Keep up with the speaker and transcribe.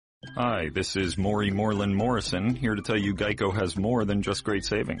Hi, this is Maury Moreland Morrison, here to tell you Geico has more than just great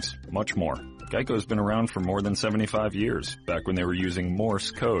savings. Much more. Geico's been around for more than 75 years, back when they were using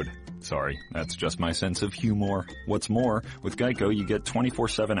Morse code. Sorry, that's just my sense of humor. What's more, with Geico you get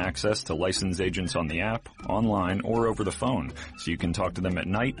 24/7 access to licensed agents on the app, online, or over the phone, so you can talk to them at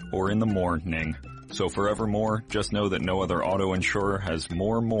night or in the morning. So forevermore, just know that no other auto insurer has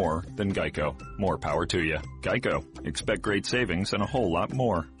more than Geico. More power to you. Geico. Expect great savings and a whole lot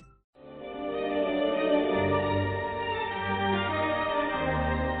more.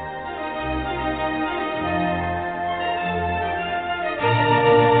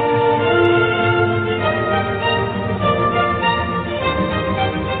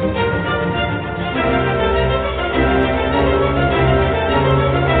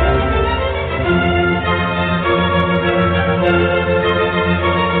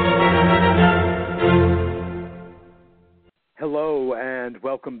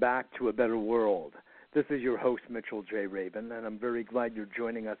 Welcome back to A Better World. This is your host, Mitchell J. Rabin, and I'm very glad you're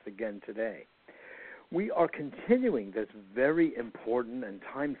joining us again today. We are continuing this very important and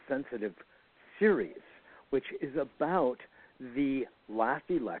time-sensitive series, which is about the last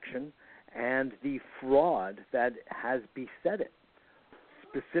election and the fraud that has beset it,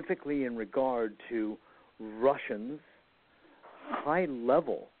 specifically in regard to Russians,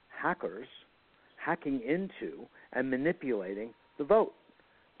 high-level hackers, hacking into and manipulating the vote.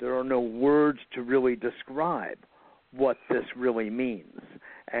 There are no words to really describe what this really means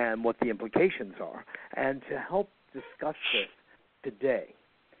and what the implications are. And to help discuss this today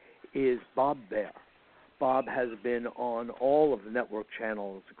is Bob Baer. Bob has been on all of the network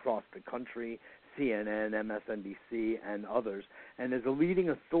channels across the country, CNN, MSNBC, and others, and is a leading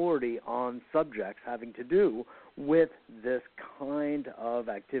authority on subjects having to do with this kind of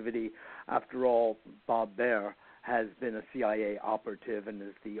activity. After all, Bob Baer has been a CIA operative and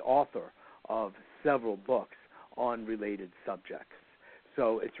is the author of several books on related subjects.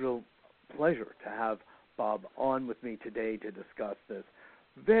 So it's a real pleasure to have Bob on with me today to discuss this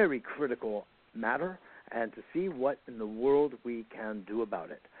very critical matter and to see what in the world we can do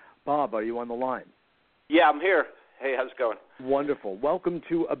about it. Bob, are you on the line? Yeah, I'm here. Hey, how's it going? Wonderful. Welcome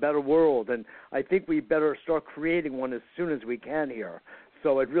to A Better World, and I think we better start creating one as soon as we can here.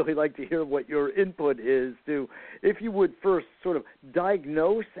 So I'd really like to hear what your input is to, if you would first sort of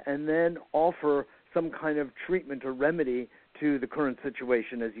diagnose and then offer some kind of treatment or remedy to the current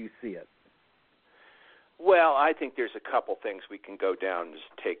situation as you see it. Well, I think there's a couple things we can go down and just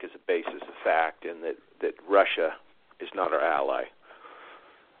take as a basis of fact, and that Russia is not our ally.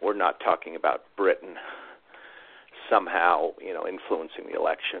 We're not talking about Britain somehow, influencing the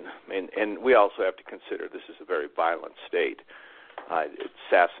election. And we also have to consider this is a very violent state. It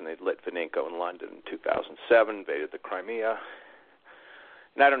assassinated Litvinenko in London in 2007, invaded the Crimea.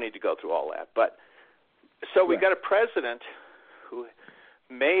 And I don't need to go through all that. But so we got a president who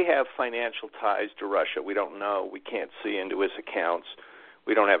may have financial ties to Russia. We don't know. We can't see into his accounts.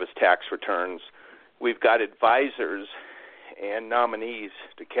 We don't have his tax returns. We've got advisors and nominees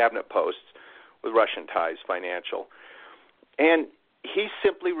to cabinet posts with Russian ties, financial. And he's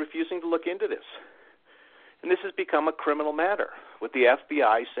simply refusing to look into this. And this has become a criminal matter, with the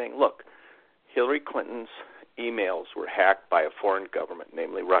FBI saying, look, Hillary Clinton's emails were hacked by a foreign government,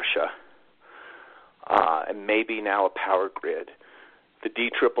 namely Russia, and maybe now a power grid. The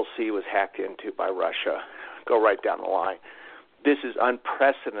DCCC was hacked into by Russia. Go right down the line. This is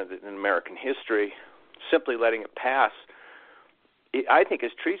unprecedented in American history. Simply letting it pass, I think,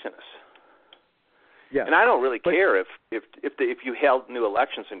 is treasonous. Yeah. And I don't really care if you held new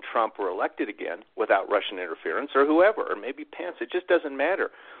elections and Trump were elected again without Russian interference, or whoever, or maybe Pence. It just doesn't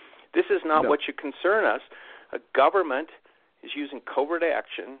matter. This is not what should concern us. A government is using covert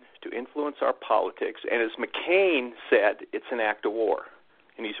action to influence our politics, and as McCain said, it's an act of war,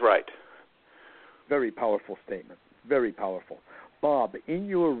 and he's right. Very powerful statement. Very powerful. Bob, in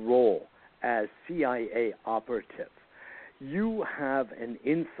your role as CIA operative, you have an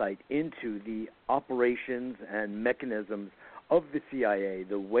insight into the operations and mechanisms of the CIA,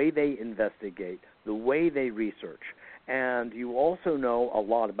 the way they investigate, the way they research, and you also know a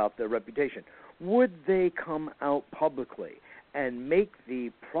lot about their reputation. Would they come out publicly and make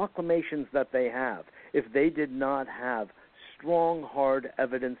the proclamations that they have if they did not have strong, hard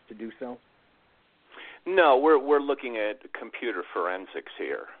evidence to do so? No, we're looking at computer forensics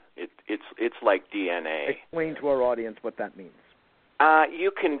here. It's like DNA. Explain to our audience what that means. You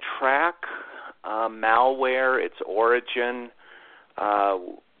can track malware, its origin,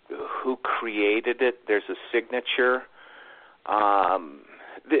 who created it. There's a signature. And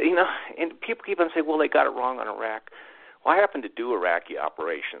people keep on saying, well, they got it wrong on Iraq. Well, I happen to do Iraqi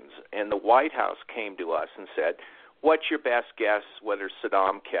operations, and the White House came to us and said, what's your best guess whether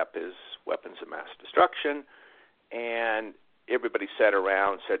Saddam kept his weapons of mass destruction? And everybody sat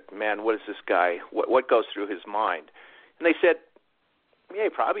around and said, man, what is this guy, what goes through his mind? And they said, yeah, he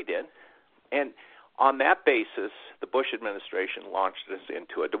probably did. And on that basis, the Bush administration launched us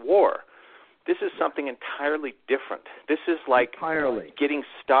into a war. This is something entirely different. This is like getting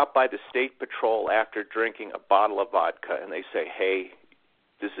stopped by the State Patrol after drinking a bottle of vodka, and they say, hey,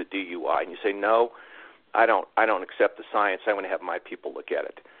 this is a DUI. And you say, no, I don't accept the science. I want to have my people look at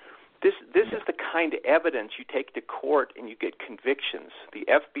it. This is the kind of evidence you take to court and you get convictions. The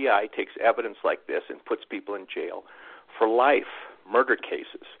FBI takes evidence like this and puts people in jail for life, murder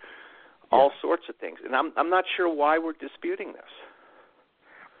cases, all sorts of things. And I'm not sure why we're disputing this.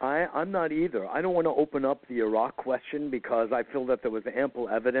 I'm not either. I don't want to open up the Iraq question because I feel that there was ample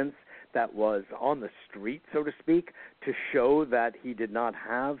evidence that was on the street, so to speak, to show that he did not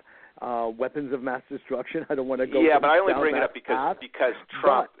have weapons of mass destruction. I don't want to go. Yeah, but I only bring it up because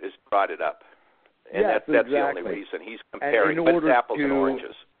Trump has brought it up, and that's exactly the only reason. He's comparing, but it's apples and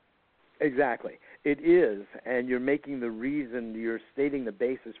oranges. Exactly, it is, and you're making the reason. You're stating the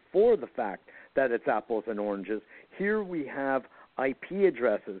basis for the fact that it's apples and oranges. Here we have IP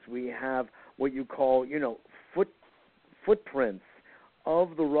addresses. We have what you call, footprints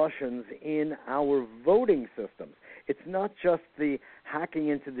of the Russians in our voting systems. It's not just the hacking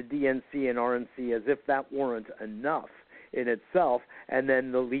into the DNC and RNC as if that weren't enough in itself, and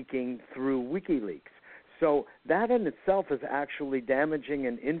then the leaking through WikiLeaks. So that in itself is actually damaging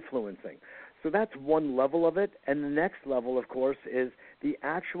and influencing. So that's one level of it, and the next level, of course, is the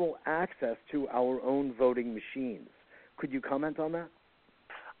actual access to our own voting machines. Could you comment on that?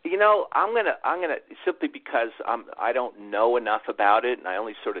 I'm gonna simply because I don't know enough about it, and I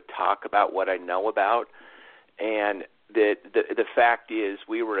only sort of talk about what I know about. And the fact is,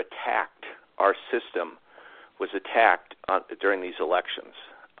 we were attacked. Our system was attacked during these elections.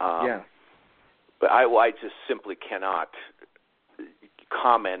 But I just simply cannot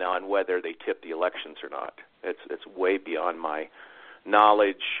comment on whether they tipped the elections or not. It's way beyond my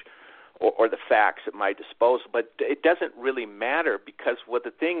knowledge or the facts at my disposal. But it doesn't really matter because what the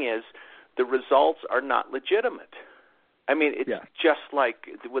thing is, the results are not legitimate. I mean, it's just like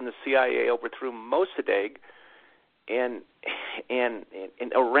when the CIA overthrew Mossadegh in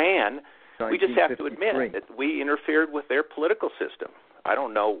Iran. We just have to admit that we interfered with their political system. I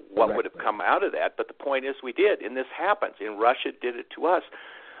don't know what would have come out of that, but the point is we did, and this happens. And Russia did it to us.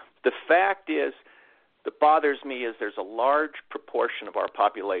 The fact is, that bothers me is there's a large proportion of our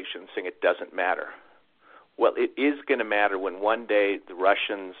population saying it doesn't matter. Well, it is going to matter when one day the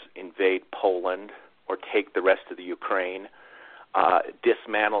Russians invade Poland or take the rest of the Ukraine,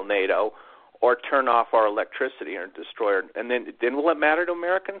 dismantle NATO, or turn off our electricity or destroy it. And then will it matter to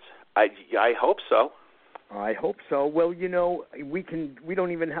Americans? I hope so. I hope so. Well, we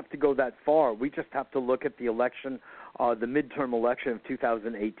don't even have to go that far. We just have to look at the election, the midterm election of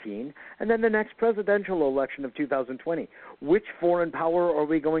 2018, and then the next presidential election of 2020. Which foreign power are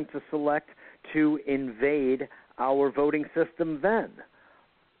we going to select to invade our voting system then?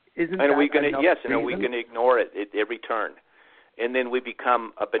 Are we going to ignore it at every turn? And then we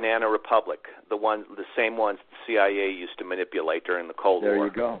become a banana republic, the same ones the CIA used to manipulate during the Cold War.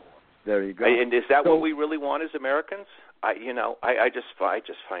 There you go. And is that what we really want as Americans? I just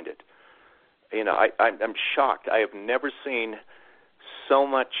find it. I'm shocked. I have never seen so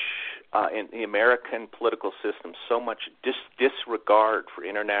much in the American political system, so much disregard for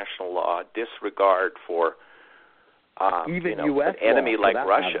international law, disregard for even U.S. an enemy law, like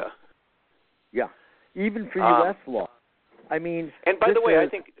Russia. Yeah, even for U.S. law. I mean, and by the way, I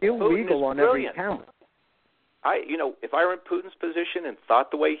think illegal Putin on is brilliant. every count. If I were in Putin's position and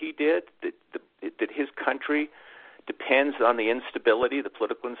thought the way he did, that his country depends on the instability, the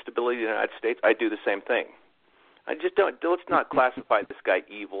political instability of the United States, I'd do the same thing. I just let's not classify this guy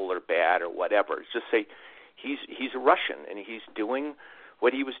evil or bad or whatever. It's just say he's a Russian and he's doing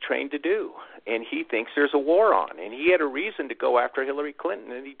what he was trained to do, and he thinks there's a war on, and he had a reason to go after Hillary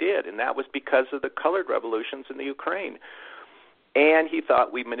Clinton, and he did, and that was because of the colored revolutions in the Ukraine. And he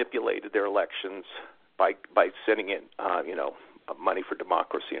thought we manipulated their elections by sending in, money for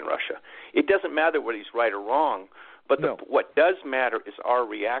democracy in Russia. It doesn't matter whether he's right or wrong, but what does matter is our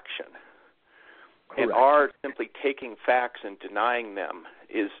reaction. Correct. And our simply taking facts and denying them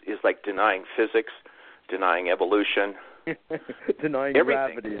is like denying physics, denying evolution, denying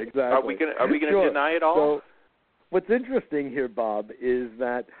everything. Gravity. Exactly. Are we going to deny it all? So, what's interesting here, Bob, is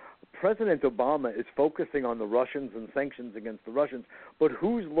that President Obama is focusing on the Russians and sanctions against the Russians, but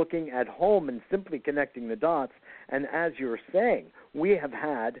who's looking at home and simply connecting the dots? And as you're saying, we have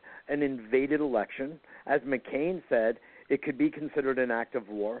had an invaded election. As McCain said, it could be considered an act of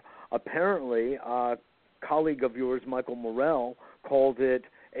war. Apparently, a colleague of yours, Michael Morrell, called it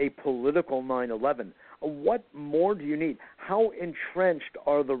a political 9/11. What more do you need? How entrenched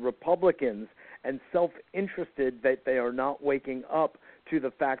are the Republicans and self-interested that they are not waking up to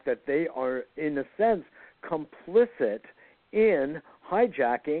the fact that they are, in a sense, complicit in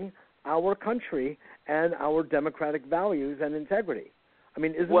hijacking our country and our democratic values and integrity? I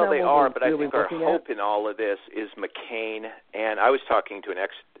mean, isn't well, that they what are, we're but really I think our hope at? in all of this is McCain. And I was talking to an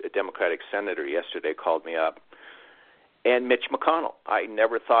ex-Democratic senator yesterday, called me up, and Mitch McConnell. I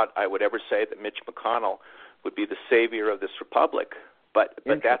never thought I would ever say that Mitch McConnell would be the savior of this republic, but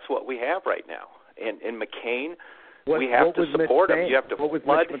that's what we have right now. And McCain, we have to support him. You have to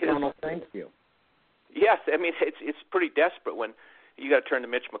flood Mitch McConnell saying to you? Yes, I mean it's pretty desperate when you got to turn to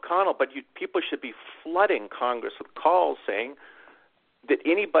Mitch McConnell, but people should be flooding Congress with calls saying that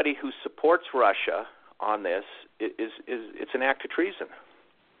anybody who supports Russia on this it's an act of treason.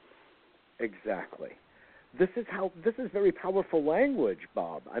 Exactly. This is very powerful language,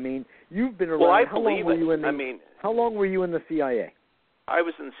 Bob. I mean, you've been around. Well, I how long were you in the, how long were you in the CIA? I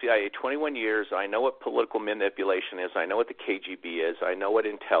was in the CIA 21 years. I know what political manipulation is. I know what the KGB is. I know what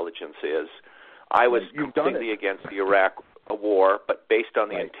intelligence is. I was completely against the Iraq war, but based on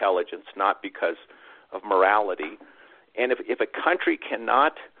the intelligence, not because of morality. And if a country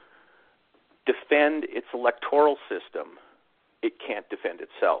cannot defend its electoral system, it can't defend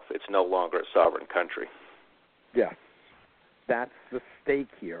itself. It's no longer a sovereign country. Yes, that's the stake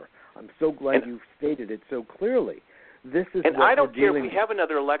here. I'm so glad you stated it so clearly. This is and what I don't we're care dealing if we have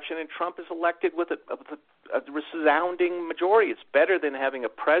another election and Trump is elected with a resounding majority. It's better than having a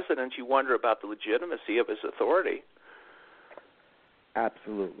president you wonder about the legitimacy of his authority.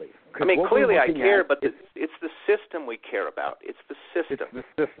 Absolutely. I mean, clearly I care, but it's the system we care about. It's the system. It's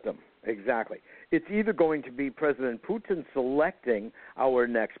the system, exactly. It's either going to be President Putin selecting our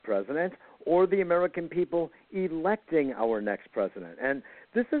next president or the American people electing our next president. And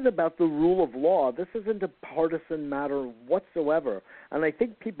this is about the rule of law. This isn't a partisan matter whatsoever. And I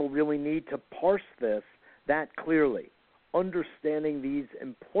think people really need to parse this that clearly, understanding these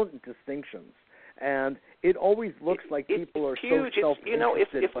important distinctions. And it always looks like people are huge. so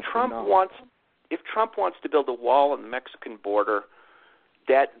self-interested. If Trump wants to build a wall on the Mexican border,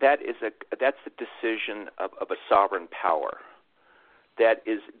 that's the decision of a sovereign power.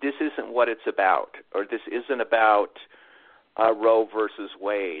 This isn't what it's about, or this isn't about Roe versus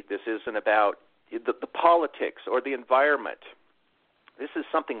Wade. This isn't about the politics or the environment. This is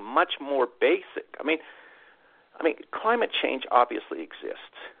something much more basic. I mean, climate change obviously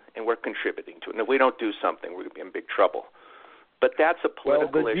exists, and we're contributing to it. And if we don't do something, we're going to be in big trouble. But that's a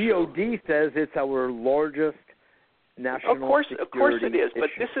political issue. Well, the DOD says it's our largest national security Of course it is, issue. but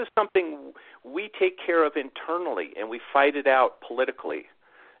this is something we take care of internally, and we fight it out politically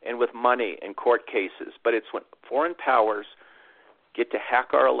and with money and court cases. But it's when foreign powers get to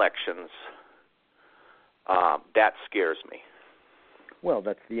hack our elections, that scares me. Well,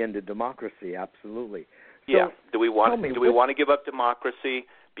 that's the end of democracy, absolutely. So, yeah. Do we want to give up democracy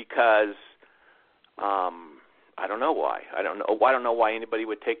because I don't know why. I don't know why anybody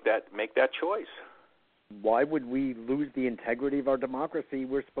would make that choice. Why would we lose the integrity of our democracy?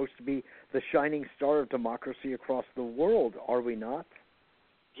 We're supposed to be the shining star of democracy across the world, are we not?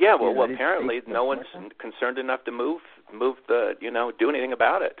 Yeah, well apparently no one's concerned enough to move do anything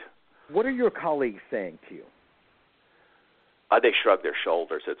about it. What are your colleagues saying to you? They shrug their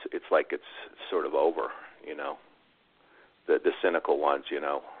shoulders. It's like it's sort of over, the cynical ones,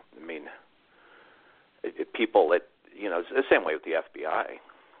 I mean, people it's the same way with the FBI.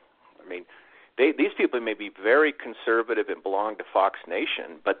 I mean, these people may be very conservative and belong to Fox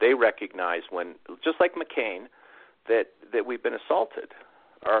Nation, but they recognize when, just like McCain, that we've been assaulted,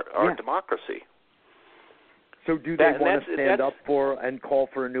 our democracy. So do they want to stand up for and call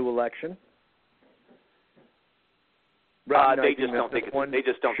for a new election? They just don't think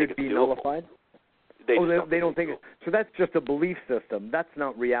it's be doable. nullified. They don't think it. So that's just a belief system. That's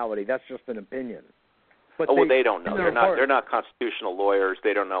not reality. That's just an opinion. But they don't know. They're not constitutional lawyers.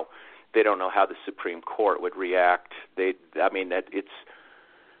 They don't know. They don't know how the Supreme Court would react. They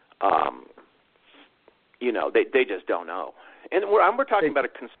just don't know. And we're talking about a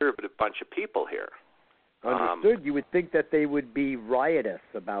conservative bunch of people here. Understood. You would think that they would be riotous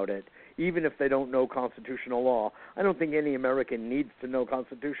about it, even if they don't know constitutional law. I don't think any American needs to know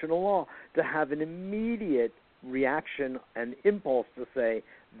constitutional law to have an immediate reaction and impulse to say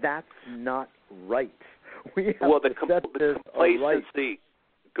that's not right. We have the complacency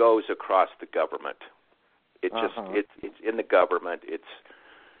goes across the government. It just it's in the government.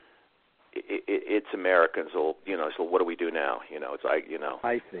 It's Americans. So what do we do now? It's like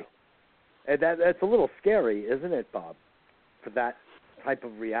I see. And that's a little scary, isn't it, Bob? For that type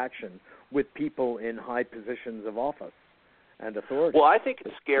of reaction with people in high positions of office and authority. Well, I think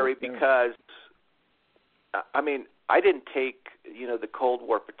it's scary because, I didn't take, the Cold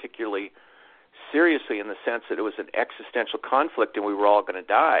War particularly seriously in the sense that it was an existential conflict and we were all going to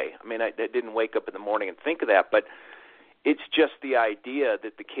die. I didn't wake up in the morning and think of that, but it's just the idea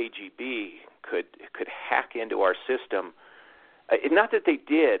that the KGB could hack into our system. Not that they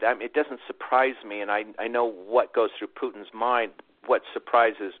did. It doesn't surprise me, and I know what goes through Putin's mind. What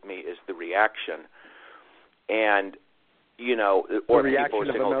surprises me is the reaction. And, or people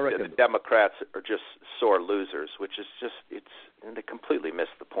saying, the Democrats are just sore losers, which is just, they completely miss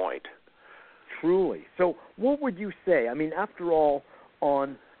the point. Truly. So what would you say? After all,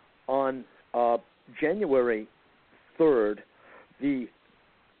 on January 3rd, the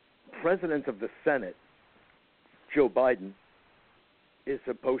President of the Senate, Joe Biden, is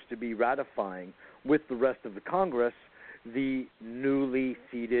supposed to be ratifying with the rest of the Congress the newly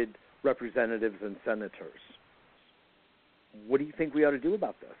seated representatives and senators. What do you think we ought to do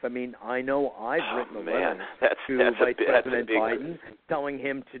about this? I know I've written a letter to Vice President Biden telling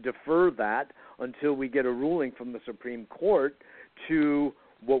him to defer that until we get a ruling from the Supreme Court to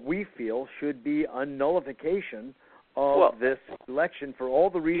what we feel should be a nullification of this election for all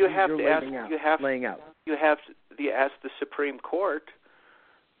the reasons you're laying out. You have to ask the Supreme Court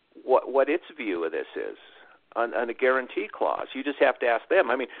what its view of this is on a guarantee clause. You just have to ask them.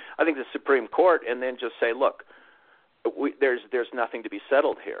 I think the Supreme Court, and then just say, look, there's nothing to be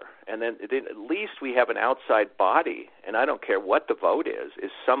settled here. And then at least we have an outside body, and I don't care what the vote is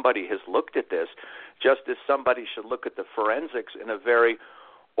somebody has looked at this, just as somebody should look at the forensics in a very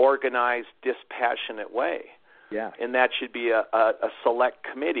organized, dispassionate way. Yeah. And that should be a select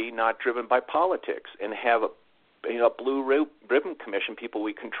committee, not driven by politics, and have a blue ribbon commission, people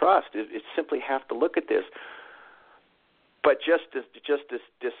we can trust. It simply have to look at this. But just to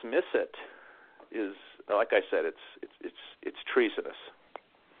dismiss it is, like I said, it's treasonous.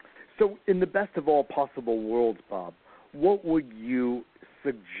 So, in the best of all possible worlds, Bob, what would you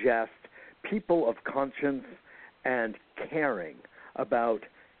suggest people of conscience and caring about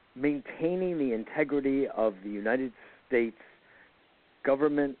maintaining the integrity of the United States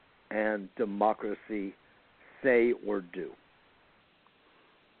government and democracy say or do?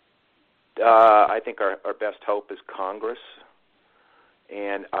 I think our best hope is Congress,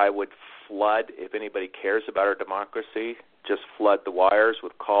 and I would flood, if anybody cares about our democracy, just flood the wires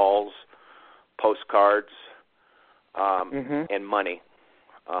with calls, postcards, and money,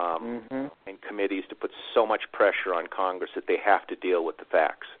 and committees to put so much pressure on Congress that they have to deal with the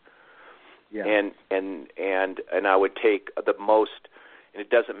facts. Yeah. And I would take the most, and it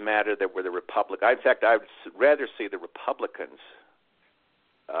doesn't matter that we're the Republican. In fact, I would rather see the Republicans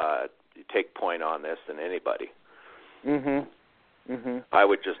take point on this than anybody. I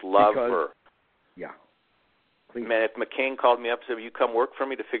would just love for. Yeah. Please. Man, if McCain called me up and said, "Will you come work for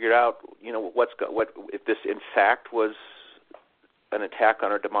me to figure out, what if this in fact was an attack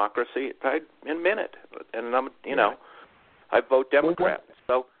on our democracy?" I'd admit it, and I vote Democrat.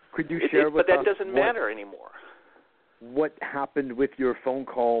 So could you share with us? But that doesn't matter anymore. What happened with your phone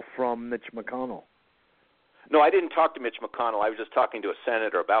call from Mitch McConnell? No, I didn't talk to Mitch McConnell. I was just talking to a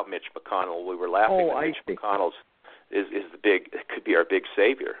senator about Mitch McConnell. We were laughing that Mitch McConnell's is could be our big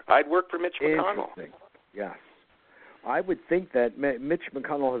savior. I'd work for Mitch McConnell. Interesting. Yes. I would think that Mitch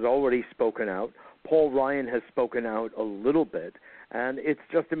McConnell has already spoken out. Paul Ryan has spoken out a little bit, and it's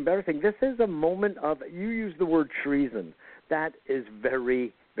just embarrassing. This is a moment of, you use the word treason. That is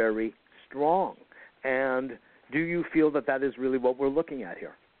very, very strong. And do you feel that is really what we're looking at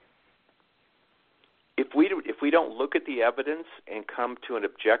here? If we don't look at the evidence and come to an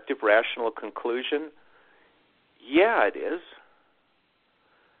objective, rational conclusion, yeah, it is.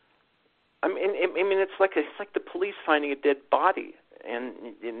 I mean, it's like the police finding a dead body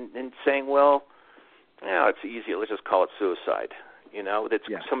and saying, well, it's easy. Let's just call it suicide.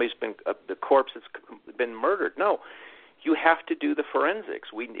 Somebody's been the corpse that's been murdered. No, you have to do the forensics.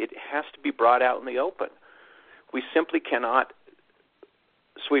 It has to be brought out in the open. We simply cannot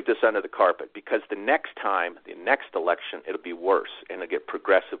sweep this under the carpet, because the next election, it'll be worse, and it'll get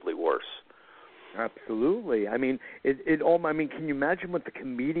progressively worse. Absolutely. I mean, can you imagine what the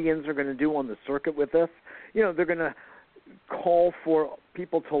comedians are going to do on the circuit with this? They're going to call for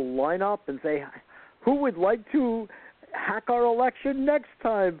people to line up and say, Who would like to hack our election next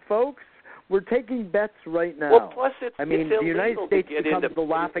time, folks? We're taking bets right now. Well, plus the it's United illegal States to get becomes into the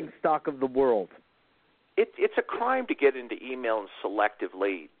laughing stock of the world. It's a crime to get into email and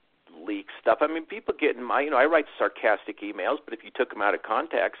selectively leak stuff. I mean, people get in my, I write sarcastic emails, but if you took them out of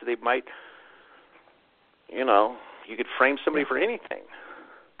context, they might, you could frame somebody for anything.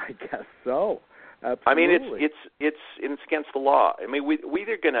 I guess so. Absolutely. I mean, it's against the law. I mean, we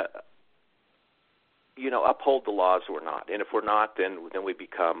either going to, uphold the laws or not. And if we're not, then we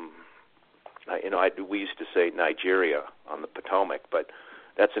become, we used to say Nigeria on the Potomac, but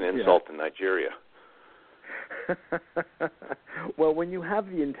that's an insult to Nigeria. Well, when you have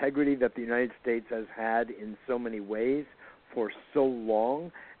the integrity that the United States has had in so many ways for so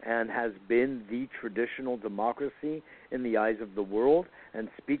long and has been the traditional democracy in the eyes of the world and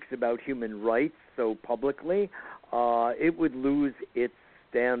speaks about human rights so publicly, it would lose its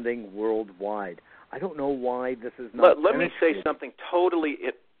standing worldwide. I don't know why this is not. Let me say something totally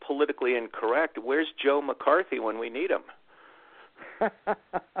politically incorrect. Where's Joe McCarthy when we need him?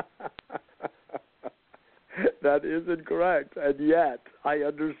 That is incorrect, and yet I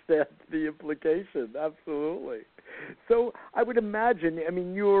understand the implication, absolutely. So I would imagine,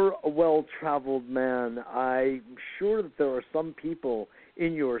 you're a well-traveled man. I'm sure that there are some people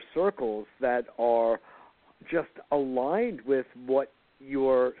in your circles that are just aligned with what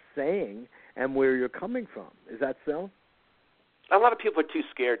you're saying and where you're coming from. Is that so? A lot of people are too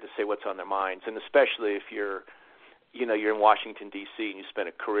scared to say what's on their minds, and especially if you're in Washington, D.C., and you spent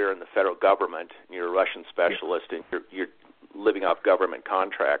a career in the federal government, and you're a Russian specialist, and you're living off government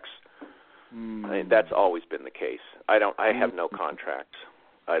contracts. I mean, that's always been the case. I have no contracts.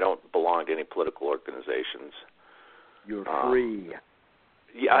 I don't belong to any political organizations. You're free.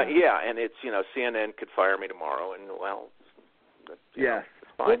 Yeah, and it's, CNN could fire me tomorrow, and, yes.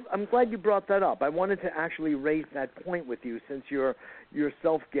 It's fine. Well, I'm glad you brought that up. I wanted to actually raise that point with you since you're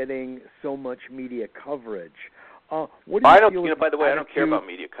yourself getting so much media coverage. What do you feel by the way, I don't care about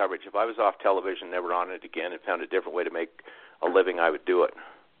media coverage. If I was off television, never on it again, and found a different way to make a living, I would do it.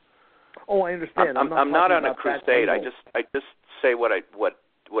 Oh, I understand. I'm not on a crusade. I just say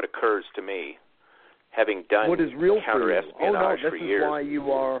what occurs to me, having done what is real counter-espionage for you. Oh, no, for years. This is why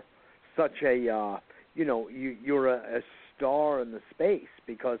you are such a, you're a star in the space,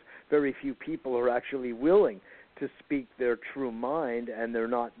 because very few people are actually willing to speak their true mind, and they're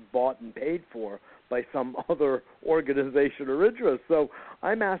not bought and paid for by some other organization or interest. So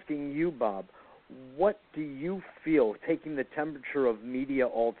I'm asking you, Bob, what do you feel, taking the temperature of media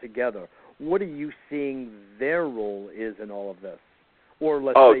altogether, what are you seeing their role is in all of this? Or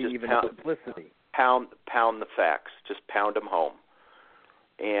let's say even simplicity. Pound the facts. Just pound them home.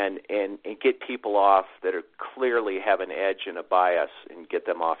 And get people off that are clearly have an edge and a bias, and get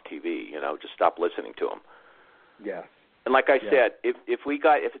them off TV. Just stop listening to them. Yes. And like I said, if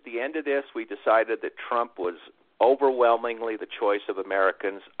at the end of this we decided that Trump was overwhelmingly the choice of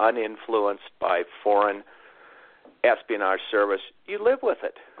Americans, uninfluenced by foreign espionage service, you live with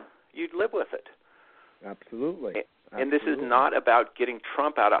it. You'd live with it. Absolutely. And this is not about getting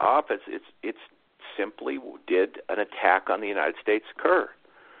Trump out of office. It's simply did an attack on the United States occur?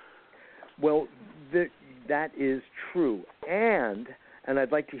 Well, that is true. And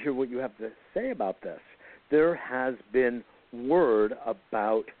I'd like to hear what you have to say about this. There has been word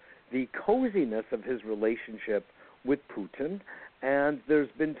about the coziness of his relationship with Putin, and there's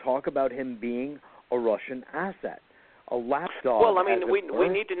been talk about him being a Russian asset, a lapdog. Well, we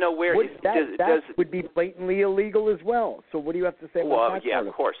need to know where that would be blatantly illegal as well. So what do you have to say about that? Well,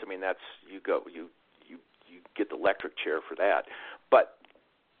 of course. That's you get the electric chair for that. But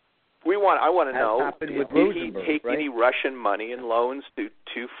I want to know, did he take any Russian money and loans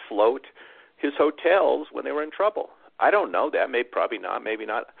to float his hotels when they were in trouble? I don't know that. Probably not, maybe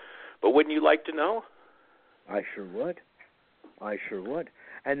not. But wouldn't you like to know? I sure would.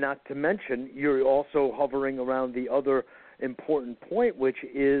 And not to mention, you're also hovering around the other important point, which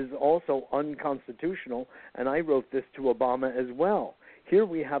is also unconstitutional, and I wrote this to Obama as well. Here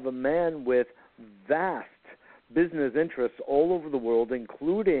we have a man with vast business interests all over the world,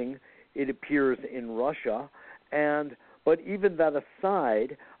 including, it appears, in Russia, but even that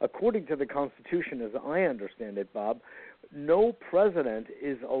aside, according to the Constitution, as I understand it, Bob, no president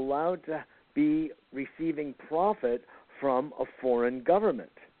is allowed to be receiving profit from a foreign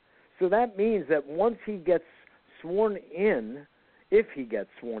government. So that means that once he gets sworn in, if he gets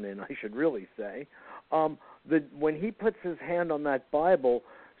sworn in, I should really say, when he puts his hand on that Bible,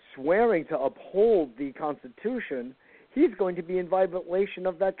 swearing to uphold the Constitution, he's going to be in violation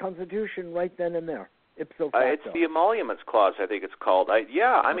of that Constitution right then and there, ipso facto. It's the emoluments clause, I think it's called. Right.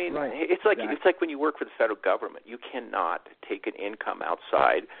 It's like when you work for the federal government, you cannot take an income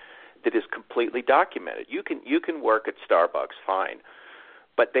outside that is completely documented. You can work at Starbucks, fine,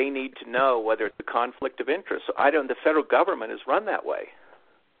 but they need to know whether it's a conflict of interest. So the federal government is run that way.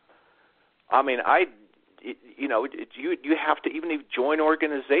 I mean, you have to even join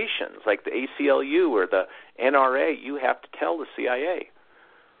organizations like the ACLU or the NRA. You have to tell the CIA.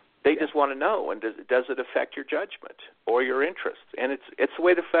 They just want to know, and does it affect your judgment or your interests? And it's the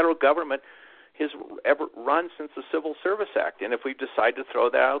way the federal government has ever run since the Civil Service Act. And if we decide to throw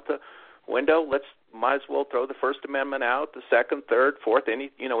that out the window, might as well throw the First Amendment out, the Second, Third, Fourth, any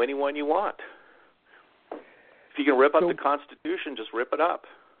one you want. If you can rip up the Constitution, just rip it up.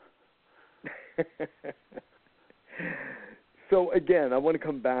 So again, I want to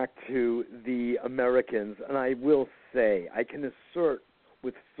come back to the Americans, and I will say, I can assert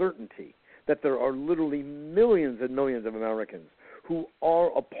with certainty that there are literally millions and millions of Americans who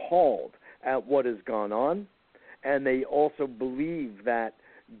are appalled at what has gone on, and they also believe that,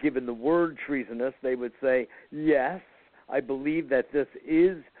 given the word treasonous, they would say, yes, I believe that this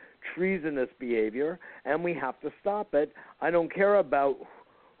is treasonous behavior, and we have to stop it. I don't care about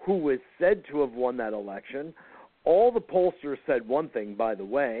who is said to have won that election. All the pollsters said one thing, by the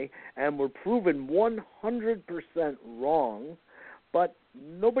way, and were proven 100% wrong, but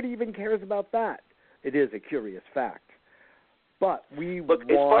nobody even cares about that. It is a curious fact. But we look,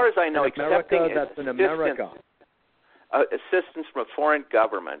 want as far as I know, America that's in America. Assistance from a foreign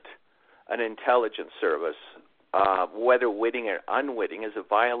government, an intelligence service, whether witting or unwitting, is a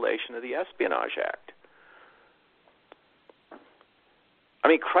violation of the Espionage Act. I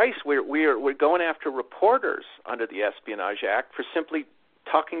mean, Christ, we're going after reporters under the Espionage Act for simply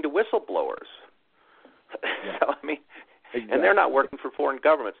talking to whistleblowers. Yeah. So, I mean, exactly. And they're not working for foreign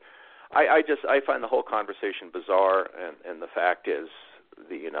governments. I find the whole conversation bizarre, and the fact is,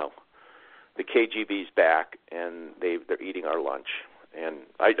 the KGB's back, and they're eating our lunch, and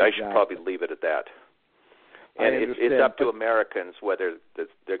I should probably leave it at that. And it's up to Americans whether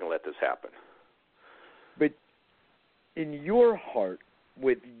they're going to let this happen. But in your heart,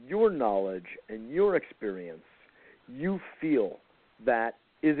 with your knowledge and your experience, you feel that,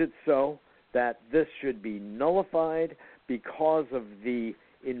 is it so, that this should be nullified because of the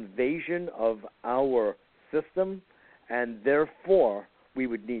invasion of our system, and therefore we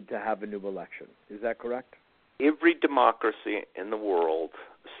would need to have a new election. Is that correct? Every democracy in the world,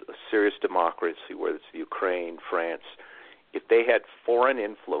 a serious democracy, whether it's Ukraine, France, if they had foreign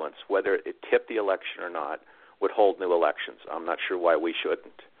influence, whether it tipped the election or not, would hold new elections. I'm not sure why we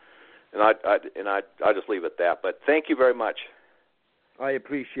shouldn't. And I'll just leave it at that. But thank you very much. I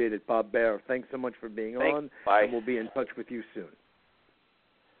appreciate it, Bob Baer. Thanks so much for being on. Bye. And we'll be in touch with you soon.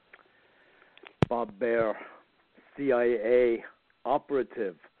 Bob Baer, CIA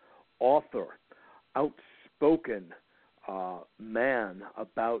operative, author, outspoken man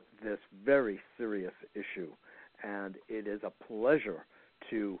about this very serious issue. And it is a pleasure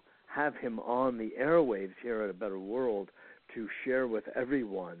to have him on the airwaves here at A Better World to share with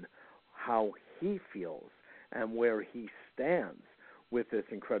everyone how he feels and where he stands with this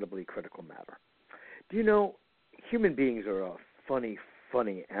incredibly critical matter. Do you know, human beings are a funny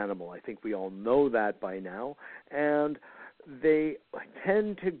animal. I think we all know that by now. And they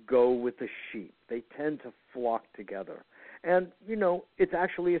tend to go with the sheep. They tend to flock together. And, it's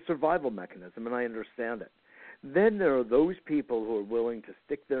actually a survival mechanism, and I understand it. Then there are those people who are willing to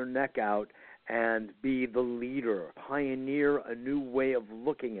stick their neck out and be the leader, pioneer a new way of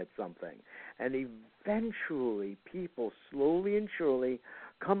looking at something. And eventually people slowly and surely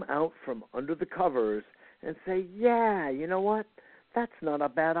come out from under the covers and say, yeah, you know what? That's not a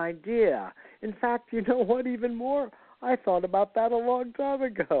bad idea. In fact, you know what, even more? I thought about that a long time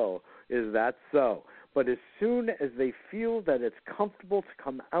ago. Is that so? But as soon as they feel that it's comfortable to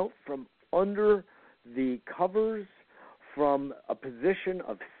come out from under the covers, from a position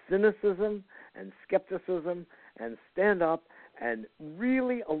of cynicism and skepticism, and stand up and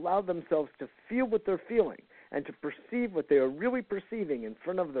really allow themselves to feel what they're feeling and to perceive what they are really perceiving in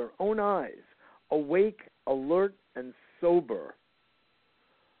front of their own eyes, awake, alert, and sober,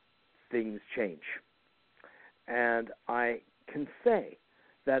 things change. And I can say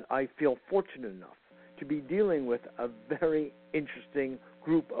that I feel fortunate enough to be dealing with a very interesting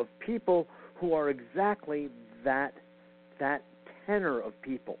group of people who are exactly that tenor of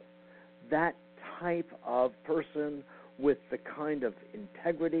people, that type of person with the kind of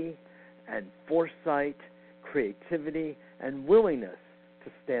integrity and foresight, creativity, and willingness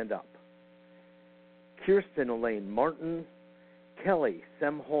to stand up. Kirsten Elaine Martin, Kelly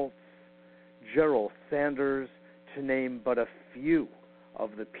Semholtz, Gerald Sanders, to name but a few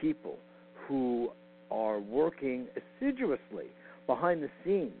of the people who are working assiduously behind the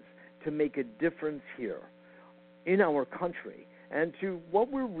scenes to make a difference here in our country, and to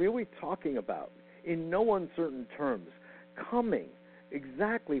what we're really talking about in no uncertain terms, coming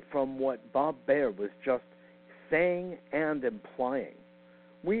exactly from what Bob Baer was just saying and implying.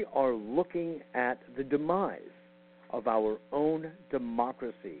 We are looking at the demise of our own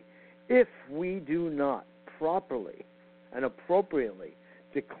democracy if we do not properly and appropriately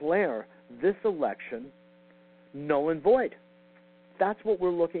declare this election null and void. That's what we're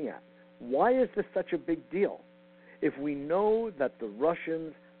looking at. Why is this such a big deal? If we know that the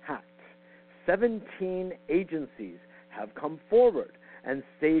Russians hacked, 17 agencies have come forward and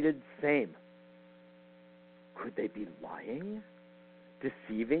stated same. Could they be lying?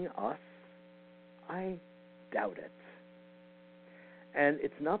 Deceiving us? I doubt it. And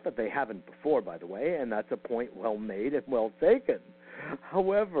it's not that they haven't before, by the way, and that's a point well made and well taken.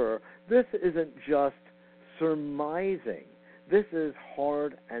 However, this isn't just surmising. This is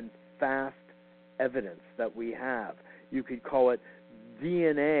hard and fast evidence that we have. You could call it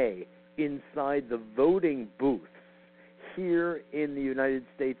DNA inside the voting booths here in the United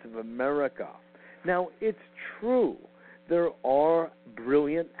States of America. Now, it's true. There are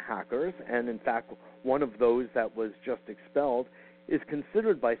brilliant hackers, and in fact, one of those that was just expelled is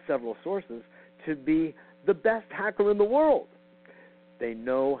considered by several sources to be the best hacker in the world. They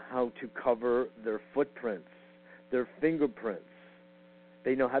know how to cover their footprints, their fingerprints.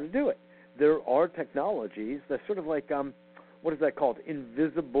 They know how to do it. There are technologies that's sort of like, what is that called?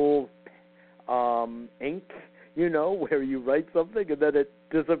 Invisible ink, where you write something and then it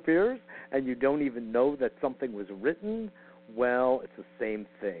disappears and you don't even know that something was written. Well, it's the same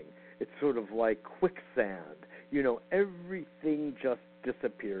thing. It's sort of like quicksand. Everything just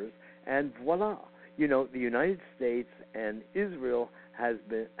disappears, and voila. The United States and Israel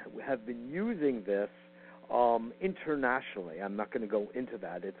have been using this internationally. I'm not going to go into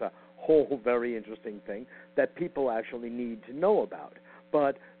that. It's a whole very interesting thing that people actually need to know about.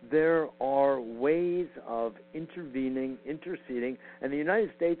 But there are ways of intervening, interceding, and the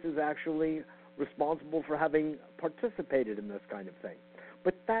United States is actually responsible for having participated in this kind of thing.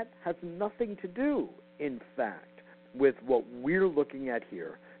 But that has nothing to do, in fact, with what we're looking at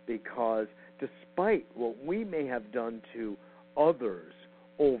here, because despite what we may have done to others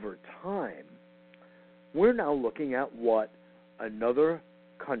over time, we're now looking at what another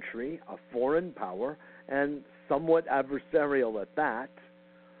country, a foreign power, and somewhat adversarial at that,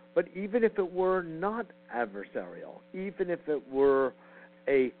 but even if it were not adversarial, even if it were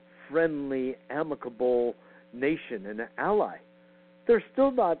a friendly, amicable nation and an ally, they're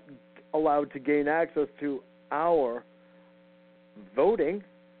still not allowed to gain access to our voting,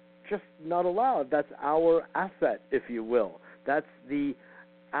 just not allowed. That's our asset, if you will. That's the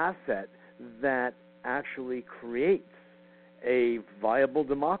asset that actually creates a viable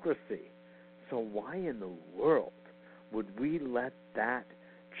democracy. So why in the world would we let that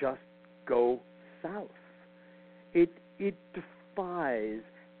just go south? It defies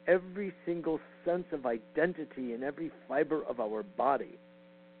every single sense of identity in every fiber of our body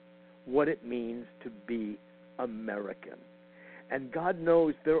what it means to be American. And God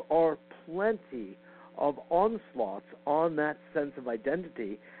knows there are plenty of onslaughts on that sense of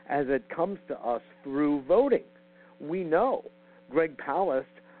identity as it comes to us through voting. We know Greg Palast,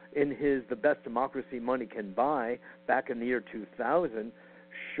 in his The Best Democracy Money Can Buy, back in the year 2000,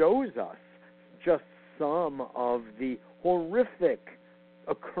 shows us just some of the horrific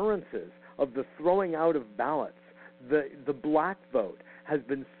occurrences of the throwing out of ballots. The black vote has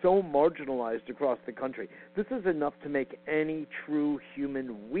been so marginalized across the country. This is enough to make any true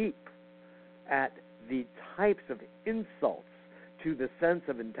human weep at the types of insults to the sense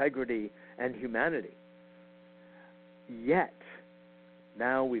of integrity and humanity. Yet,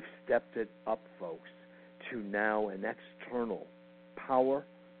 now we've stepped it up, folks, to now an external power,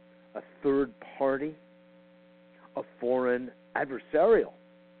 a third party, a foreign adversarial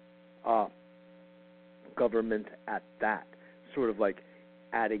government at that, sort of like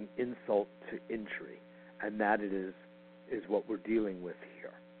adding insult to injury. And that is what we're dealing with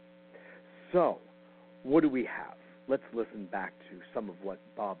here. So, what do we have? Let's listen back to some of what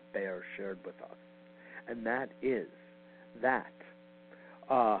Bob Baer shared with us. And that is that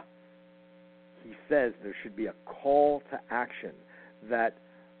he says there should be a call to action that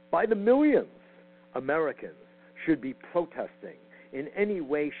by the millions, Americans should be protesting in any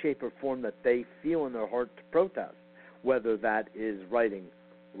way, shape, or form that they feel in their heart to protest, whether that is writing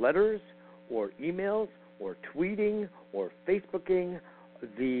letters or emails or tweeting or Facebooking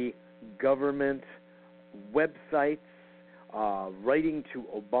the government websites, writing to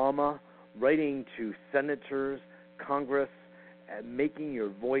Obama, writing to senators, Congress, and making your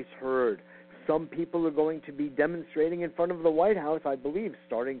voice heard. Some people are going to be demonstrating in front of the White House, I believe,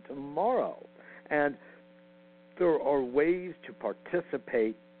 starting tomorrow. And there are ways to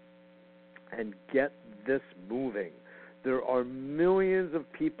participate and get this moving. There are millions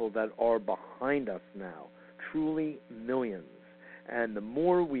of people that are behind us now, truly millions. And the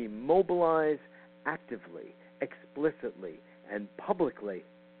more we mobilize actively, explicitly, and publicly,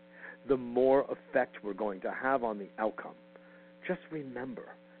 the more effect we're going to have on the outcome. Just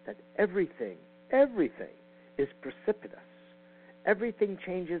remember that everything is precipitous. Everything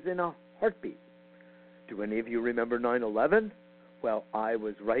changes in a heartbeat. Do any of you remember 9/11? Well, I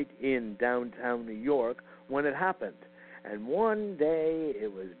was right in downtown New York when it happened. And one day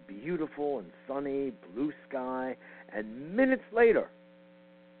it was beautiful and sunny, blue sky, and minutes later,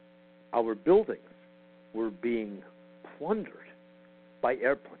 our buildings were being plundered by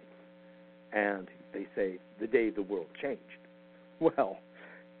airplanes. And they say the day the world changed. Well,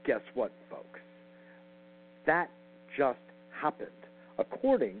 guess what, folks? That just happened,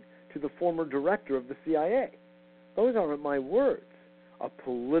 according to the former director of the CIA. Those aren't my words. A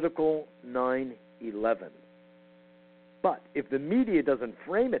political 9/11. But if the media doesn't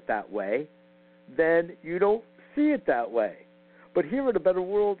frame it that way, then you don't see it that way. But here at A Better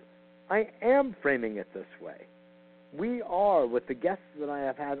World, I am framing it this way. We are, with the guests that I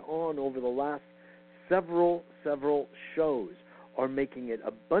have had on over the last several shows, are making it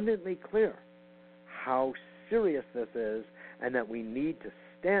abundantly clear how serious this is and that we need to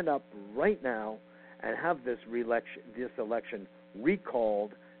stand up right now and have this election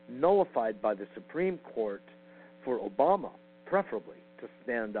recalled, nullified by the Supreme Court, for Obama, preferably, to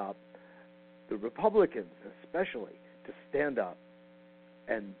stand up, the Republicans especially, to stand up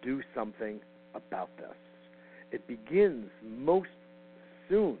and do something about this. It begins most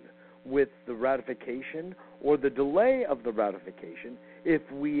soon with the ratification or the delay of the ratification, if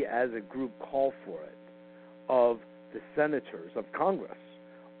we as a group call for it, of the senators of Congress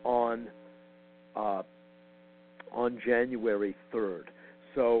on January 3rd.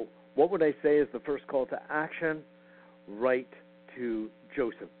 So what would I say is the first call to action? Write to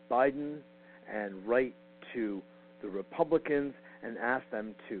Joseph Biden and write to the Republicans and ask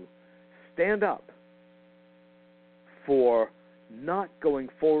them to stand up for not going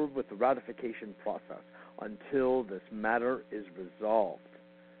forward with the ratification process until this matter is resolved.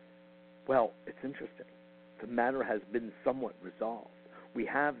 Well, it's interesting. The matter has been somewhat resolved. We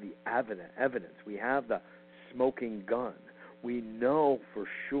have the evidence. We have the smoking gun. We know for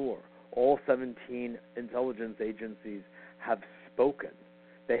sure all 17 intelligence agencies have spoken.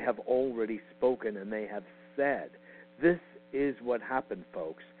 They have already spoken, and they have said, this is what happened,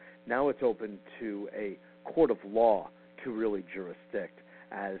 folks. Now it's open to a court of law to really jurisdict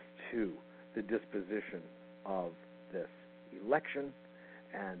as to the disposition of this election.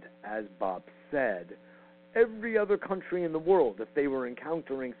 And as Bob said, every other country in the world, if they were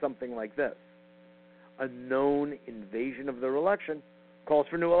encountering something like this, a known invasion of their election, calls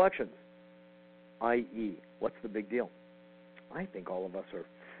for new elections, i.e., what's the big deal? I think all of us are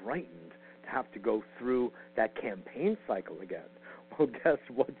frightened to have to go through that campaign cycle again. Well, guess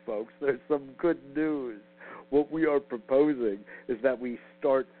what, folks? There's some good news. What we are proposing is that we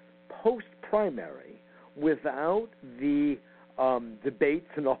start post-primary without the debates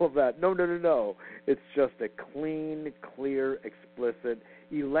and all of that. No. It's just a clean, clear, explicit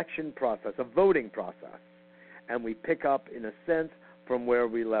election process, a voting process. And we pick up, in a sense, from where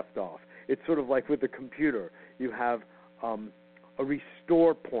we left off. It's sort of like with the computer. You have a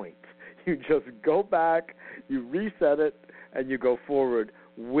restore point. You just go back, you reset it, and you go forward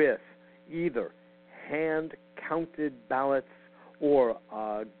with either hand-counted ballots or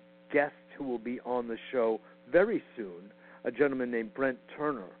a guest who will be on the show very soon, a gentleman named Brent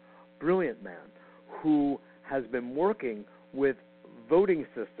Turner, brilliant man, who has been working with voting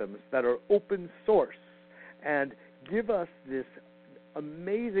systems that are open source and give us this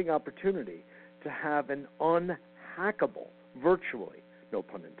amazing opportunity to have an unhackable, virtually, no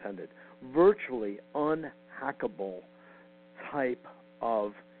pun intended, virtually unhackable type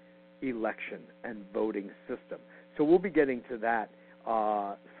of election and voting system. So we'll be getting to that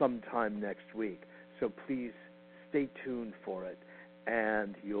sometime next week. So please stay tuned for it,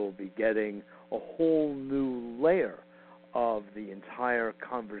 and you'll be getting a whole new layer of the entire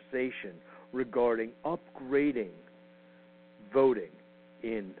conversation regarding upgrading voting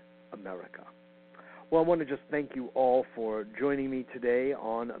in America. Well, I want to just thank you all for joining me today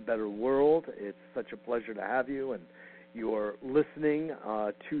on A Better World. It's such a pleasure to have you, and Your listening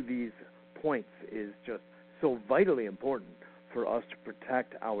to these points is just so vitally important for us to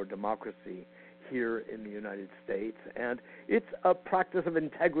protect our democracy here in the United States. And it's a practice of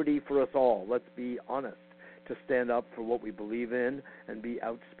integrity for us all. Let's be honest, to stand up for what we believe in and be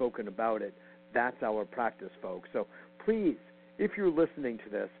outspoken about it. That's our practice, folks. So please, if you're listening to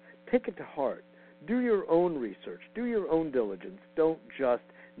this, take it to heart. Do your own research. Do your own diligence. Don't just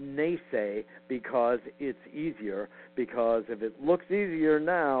naysay because it's easier, because if it looks easier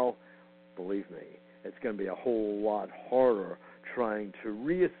now, believe me, it's going to be a whole lot harder trying to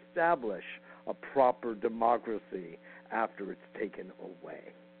reestablish a proper democracy after it's taken away.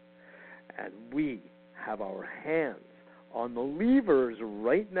 And we have our hands on the levers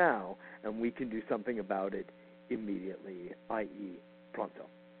right now, and we can do something about it immediately, i.e. pronto.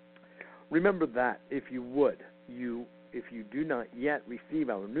 Remember that, if you would, if you do not yet receive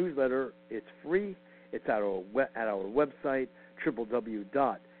our newsletter, it's free. It's at our website,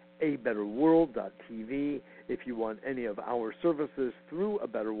 www.abetterworld.tv. If you want any of our services through A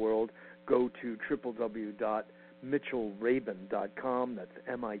Better World, go to www.mitchellrabin.com. That's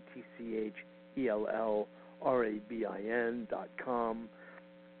MITCHELLRABIN.com.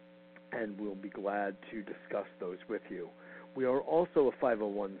 And we'll be glad to discuss those with you. We are also a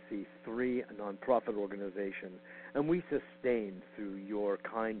 501c3, a nonprofit organization, and we sustain through your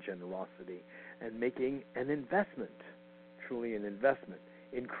kind generosity and making an investment, truly an investment,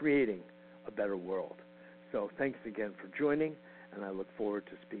 in creating a better world. So thanks again for joining, and I look forward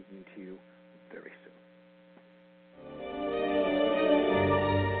to speaking to you very soon.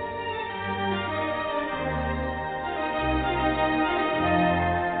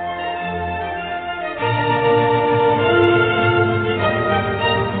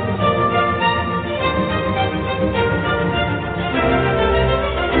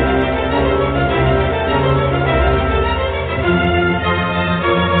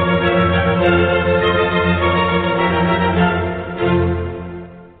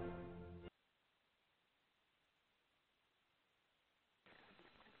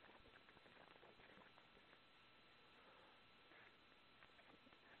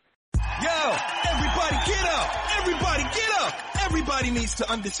 Needs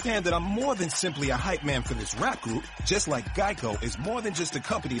to understand that I'm more than simply a hype man for this rap group, just like Geico is more than just a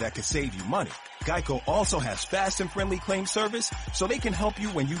company that can save you money. Geico also has fast and friendly claim service, so they can help you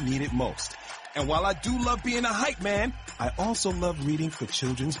when you need it most. And while I do love being a hype man, I also love reading for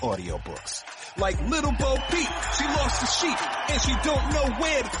children's audiobooks. Like Little Bo Peep, she lost the sheep, and she don't know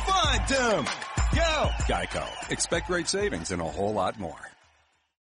where to find them. Yo! Geico. Expect great savings and a whole lot more.